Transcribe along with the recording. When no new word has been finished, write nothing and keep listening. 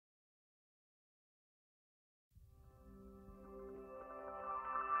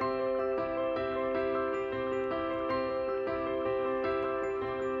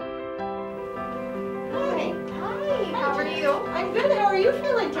you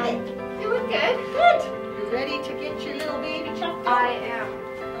feeling today? Feeling good. Good. You ready to get your little baby checked out? I am.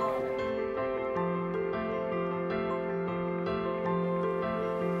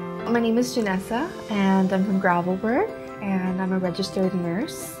 My name is Janessa, and I'm from Gravelbourg, and I'm a registered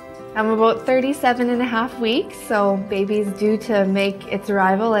nurse. I'm about 37 and a half weeks, so baby's due to make its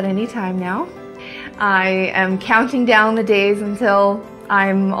arrival at any time now. I am counting down the days until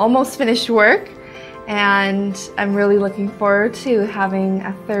I'm almost finished work, and I'm really looking forward to having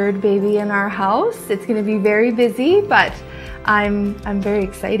a third baby in our house. It's going to be very busy, but I'm very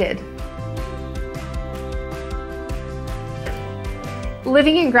excited.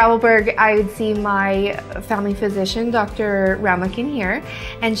 Living in Gravelbourg, I would see my family physician, Dr. Ramakin here,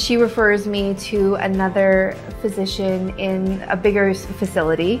 and she refers me to another physician in a bigger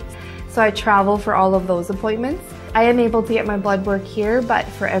facility. So I travel for all of those appointments. I am able to get my blood work here, but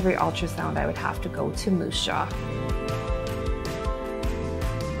for every ultrasound I would have to go to Moose Jaw.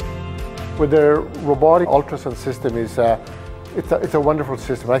 With the robotic ultrasound system, it's a wonderful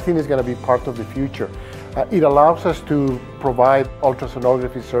system. I think it's going to be part of the future. It allows us to provide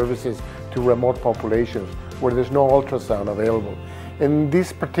ultrasonography services to remote populations where there's no ultrasound available. And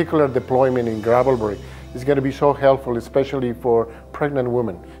this particular deployment in Gravelbourg is going to be so helpful, especially for pregnant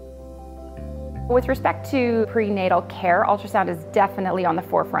women. With respect to prenatal care, ultrasound is definitely on the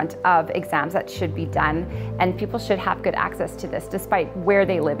forefront of exams that should be done, and people should have good access to this despite where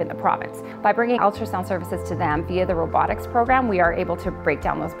they live in the province. By bringing ultrasound services to them via the robotics program, we are able to break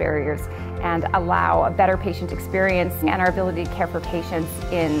down those barriers and allow a better patient experience, and our ability to care for patients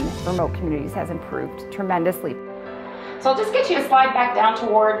in remote communities has improved tremendously. So I'll just get you to slide back down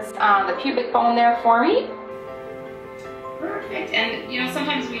towards the pubic bone there for me. Perfect. And you know,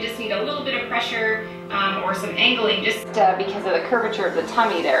 sometimes we just need a little bit of pressure or some angling just because of the curvature of the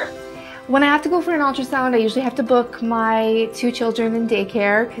tummy there. When I have to go for an ultrasound, I usually have to book my 2 children in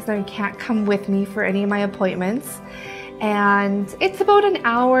daycare because they can't come with me for any of my appointments. And it's about an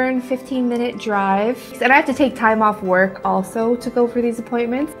hour and 15-minute drive. And I have to take time off work also to go for these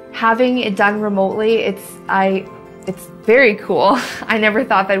appointments. Having it done remotely, it's very cool. I never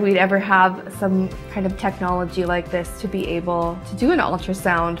thought that we'd ever have some kind of technology like this to be able to do an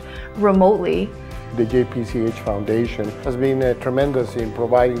ultrasound remotely. The JPCH Foundation has been tremendous in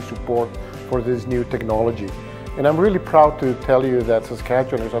providing support for this new technology. And I'm really proud to tell you that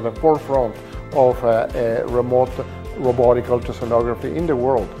Saskatchewan is at the forefront of remote robotic ultrasonography in the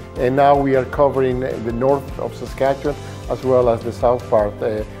world. And now we are covering the north of Saskatchewan as well as the south part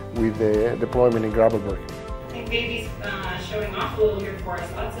with the deployment in Gravelbourg. Baby's showing off a little here for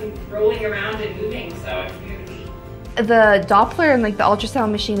us. Lots of rolling around and moving, so it's going to be... The Doppler and the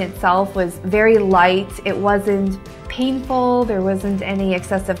ultrasound machine itself was very light. It wasn't painful. There wasn't any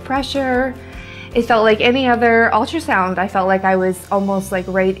excessive pressure. It felt like any other ultrasound. I felt like I was almost like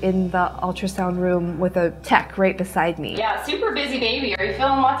right in the ultrasound room with a tech right beside me. Yeah, super busy baby. Are you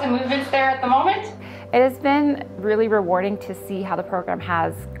feeling lots of movements there at the moment? It has been really rewarding to see how the program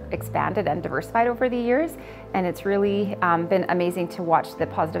has expanded and diversified over the years, and it's really been amazing to watch the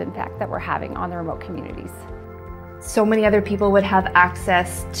positive impact that we're having on the remote communities. So many other people would have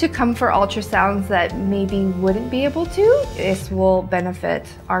access to come for ultrasounds that maybe wouldn't be able to. This will benefit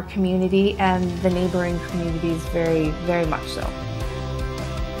our community and the neighboring communities very, very much so.